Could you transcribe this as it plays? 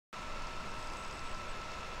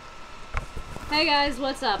Hey guys,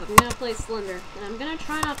 what's up? I'm gonna play Slender, and I'm gonna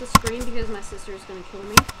try not to scream because my sister's gonna kill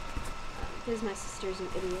me. Because my sister's an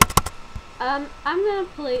idiot. I'm gonna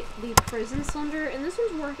play the prison Slender, and this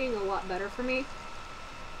one's working a lot better for me.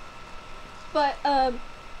 But,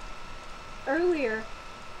 earlier,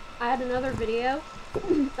 I had another video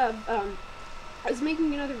of, I was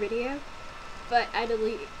making another video, but I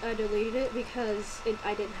deleted it because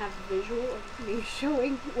I didn't have a visual of me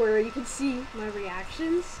showing where you could see my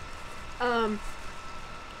reactions.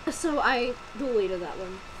 So I deleted that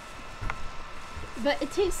one. But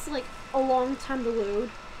it takes, like, a long time to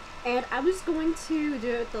load, and I was going to do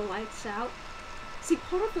it with the lights out. See,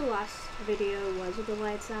 part of the last video was with the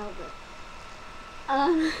lights out, but,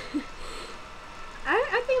 I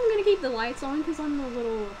think I'm gonna keep the lights on, because I'm a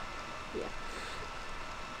little, yeah.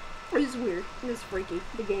 It was weird. It was freaky.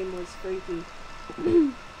 The game was freaky.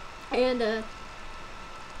 And,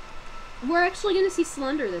 we're actually gonna see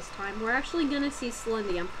Slender this time. We're actually gonna see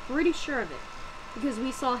Slendy. I'm pretty sure of it. Because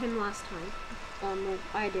we saw him last time. Well,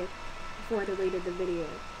 I did. Before I deleted the video.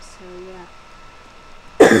 So, yeah.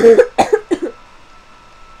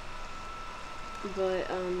 But,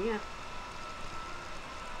 yeah.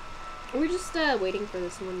 We're just, waiting for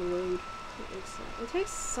this one to load. It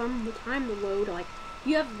takes some time to load. Like,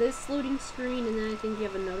 you have this loading screen, and then I think you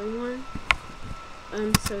have another one.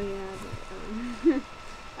 So, yeah, but,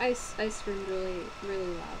 I screamed really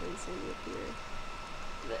loud and Sandy appeared.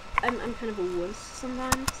 But I'm kind of a wuss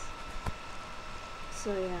sometimes. So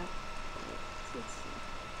yeah.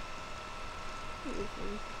 It'll be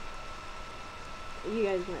fun. You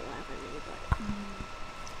guys might laugh at me,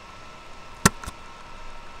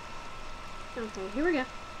 but okay, here we go.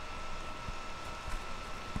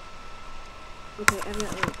 Okay, I've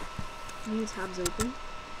got like new tabs open.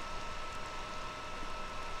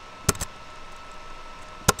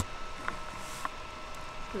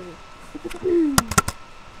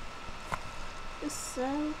 This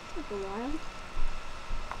took a while.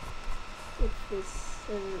 If this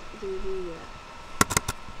doesn't do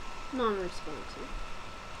the non-responsive.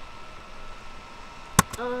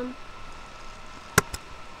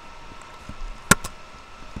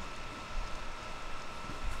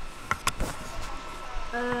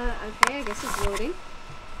 Okay, I guess it's loading.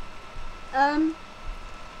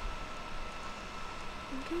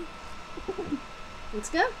 Okay. Let's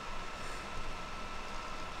go.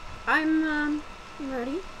 I'm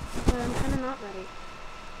ready, but I'm kind of not ready.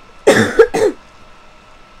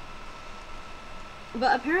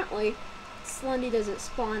 But apparently, Slendy doesn't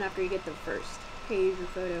spawn after you get the first page or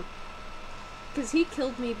photo. Because he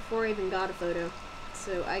killed me before I even got a photo.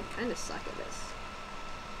 So I kind of suck at this.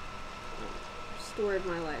 Story of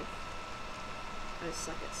my life. I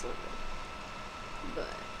suck at Slender.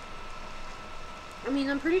 But I mean,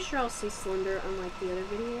 I'm pretty sure I'll see Slender on, like, the other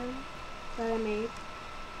video that I made.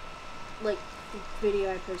 Like, the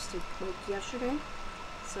video I posted, like, yesterday.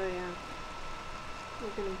 So, yeah.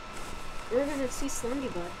 We're gonna see Slendy,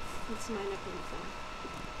 but it's my nickname thing.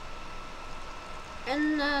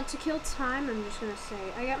 And, to kill time, I'm just gonna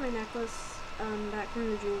say, I got my necklace, back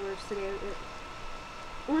from the jeweler's today.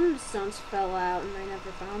 One of the stones fell out, and I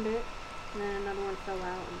never found it. And then another one fell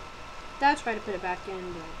out, and Dad tried to put it back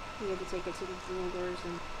in, but we had to take it to the jewelers,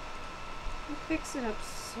 and he fixed it up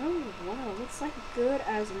so well. It's like good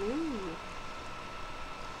as new.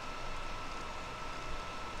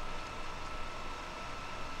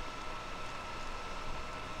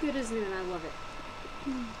 Good as new, and I love it.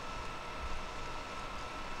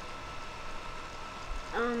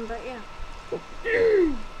 But yeah.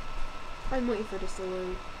 I'm waiting for this to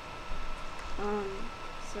load.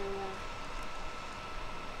 So yeah.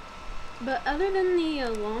 But other than the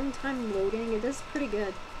long time loading, it is pretty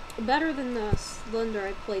good. Better than the Slender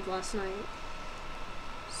I played last night.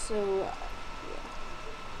 So, yeah.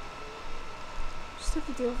 Just have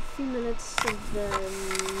to deal with a few minutes of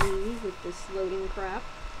me with this loading crap.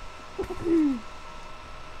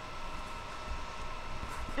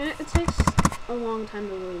 And it takes a long time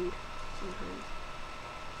to load sometimes.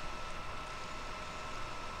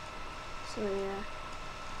 So, yeah.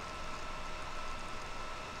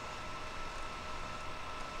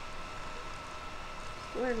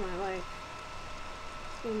 Story of my life.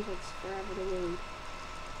 This one takes forever to load.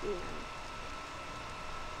 Yeah.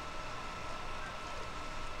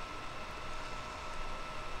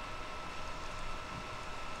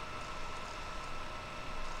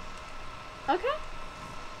 Okay.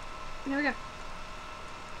 Here we go.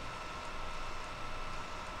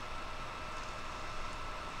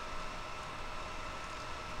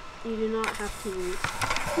 You do not have to wait.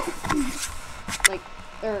 Like,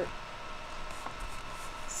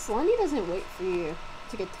 Slendy doesn't wait for you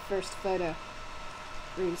to get the first photo.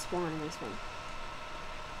 respawn in this one.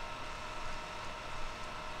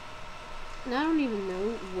 And I don't even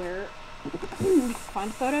know where you can find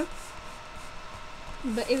a photo.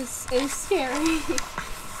 But it was scary.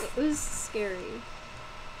 It was scary.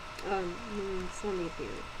 Slendy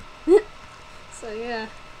appeared. So yeah.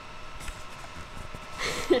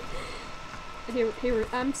 Here,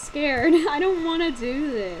 I'm scared. I don't want to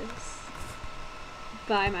do this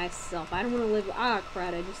by myself. I don't want to live. Ah,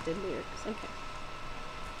 crud! I just did lyrics. Okay.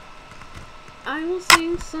 I will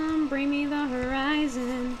sing some "Bring Me the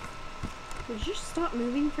Horizon." Would you stop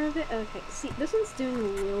moving for a bit? Okay. See, this one's doing a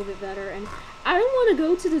little bit better, and I don't want to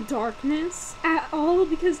go to the darkness at all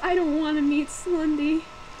because I don't want to meet Slendy.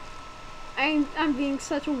 I'm being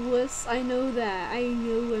such a wuss. I know that. I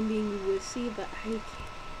know I'm being wussy, but I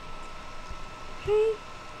can't.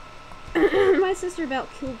 Okay. My sister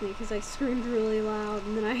about killed me because I screamed really loud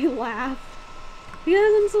and then I laughed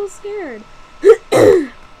because I'm so scared.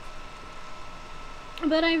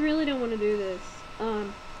 But I really don't want to do this.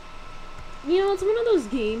 You know, it's one of those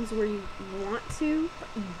games where you want to, but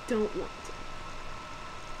you don't want to.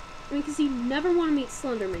 I mean, because you never want to meet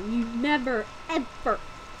Slenderman. You never, ever,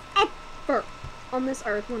 ever on this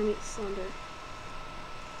earth want to meet Slender.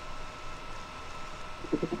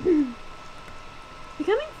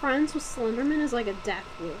 Becoming friends with Slenderman is like a death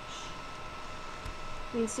wish.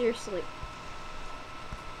 I mean, seriously.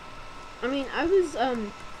 I mean, I was,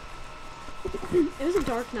 it was a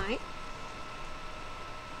dark night.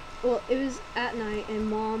 Well, it was at night, and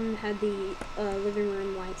Mom had the living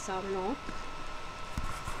room lights out and all.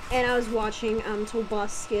 And I was watching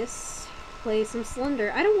Tobuscus play some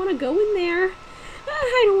Slender. I don't want to go in there.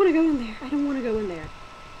 I don't want to go in there. I don't want to go in there.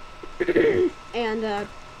 And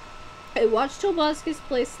I watched Tobuscus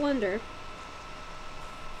play Slender.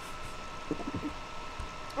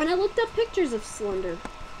 And I looked up pictures of Slendy.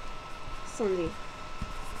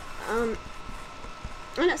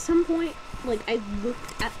 And at some point, like, I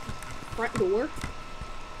looked at the front door,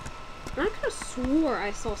 and I could have swore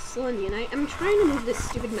I saw Slendy, and I'm trying to move this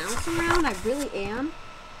stupid mouse around, I really am.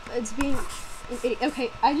 It's being an idiot.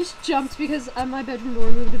 Okay, I just jumped because my bedroom door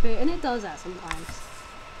moved a bit, and it does that sometimes.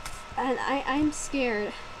 And I'm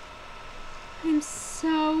scared. I'm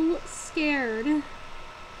so scared.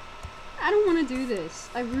 I don't want to do this.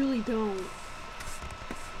 I really don't.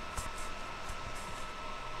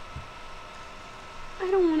 I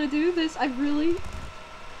don't want to do this. I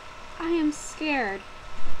am scared.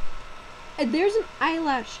 And there's an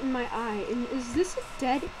eyelash in my eye. And is this a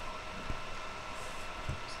dead?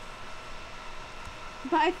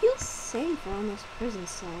 But I feel safe around those prison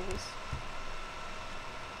cells.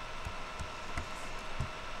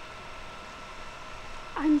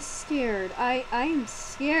 I'm scared. I am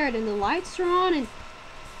scared, and the lights are on, and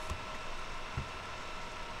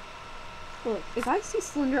look, if I see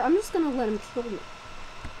Slender, I'm just gonna let him kill me.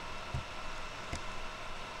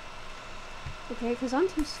 Okay, because I'm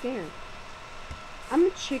too scared. I'm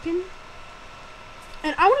a chicken,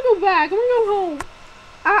 and I want to go back. I want to go home.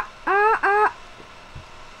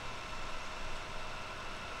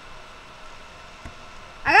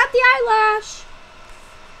 I got the eyelash.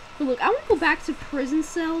 But look, I want to go back to prison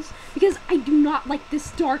cells because I do not like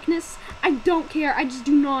this darkness. I don't care. I just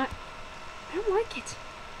do not. I don't like it.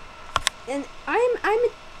 And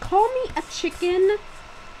call me a chicken,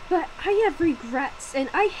 but I have regrets, and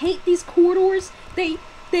I hate these corridors. They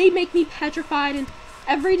make me petrified, and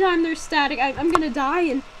every time they're static, I'm gonna die,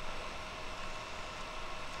 and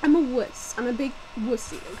I'm a wuss. I'm a big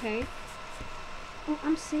wussy, okay? Oh,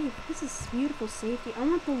 I'm safe. This is beautiful safety. I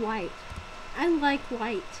want the light. I like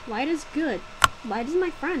light. Light is good. Light is my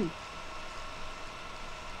friend.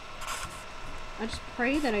 I just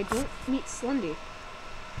pray that I don't meet Slendy.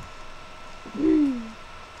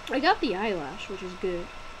 I got the eyelash, which is good.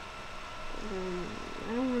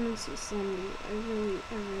 I don't want to see Slendy. I really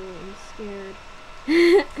am scared.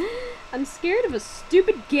 I'm scared of a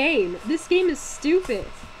stupid game. This game is stupid.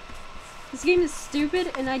 This game is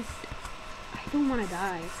stupid, and I don't want to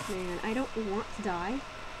die, man. I don't want to die.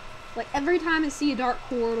 Like, every time I see a dark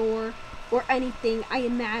corridor or anything, I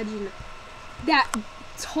imagine that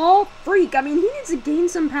tall freak. I mean, he needs to gain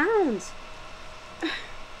some pounds.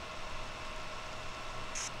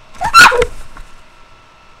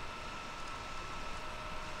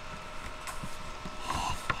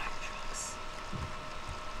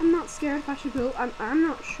 I'm not scared if I should go. I'm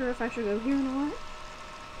not sure if I should go here or not.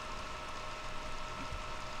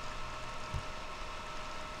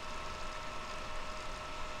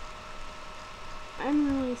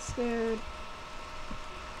 I'm really scared.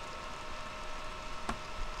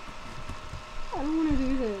 I don't want to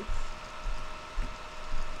do this.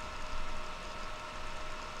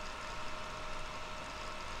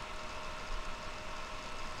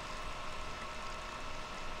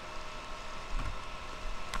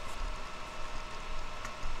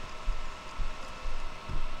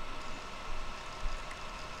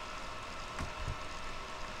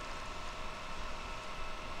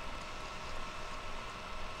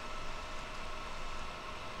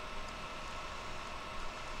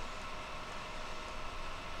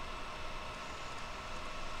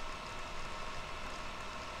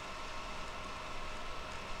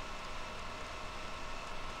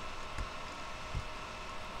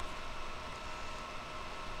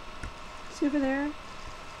 See over there?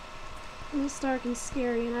 And it's dark and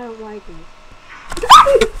scary and I don't like it.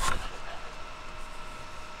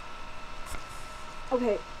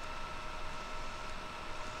 Okay.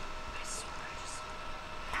 I swear I just...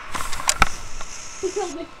 He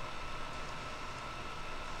killed me.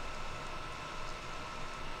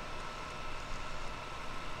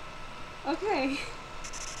 Okay.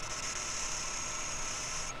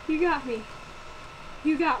 You got me.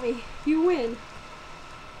 You got me. You win.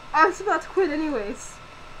 I was about to quit anyways.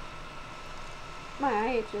 My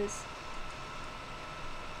eye itches.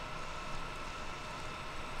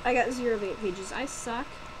 I got 0 of 8 pages. I suck.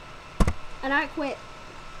 And I quit.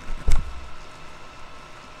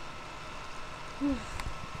 And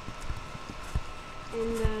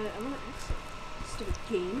I'm gonna exit. Stupid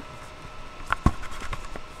game.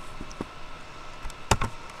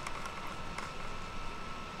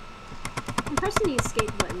 I'm pressing the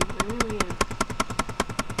escape button. I really am.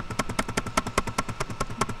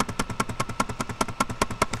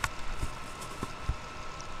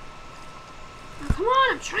 Oh, come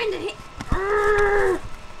on, I'm trying to hit. Arrgh!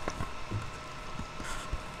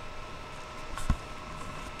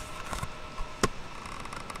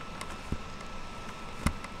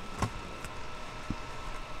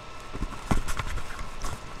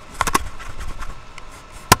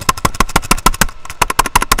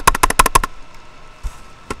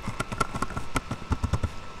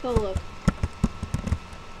 Go look.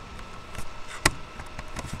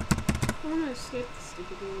 I want to escape this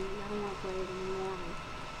stupid game. I don't want to play it anymore.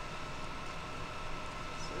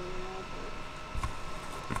 So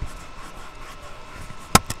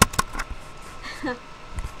yeah,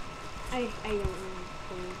 I don't want to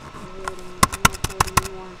play it. I really don't want to play it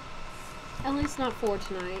anymore. At least not for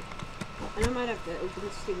tonight. And I might have to open the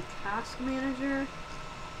stupid task manager.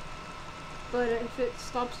 But if it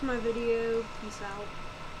stops my video, peace out.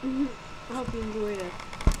 I hope you enjoyed it.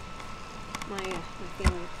 My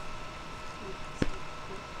feeling.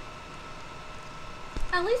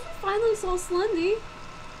 At least we finally saw Slendy.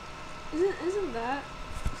 Isn't that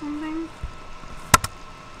something?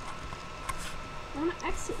 I want to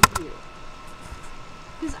exit here.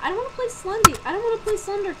 Because I don't want to play Slendy. I don't want to play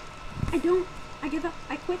Slender. I don't. I give up.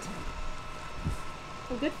 I quit.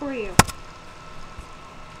 Well, good for you.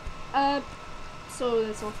 So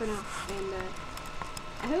that's all for now. And,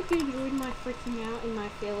 I hope you enjoyed my freaking out and my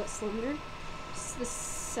fail at Slender. It's the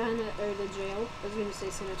Senate, or the jail. I was gonna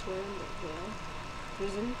say sanatorium, but jail.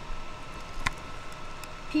 Prison.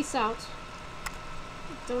 Peace out.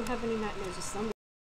 Don't have any nightmares of Slender.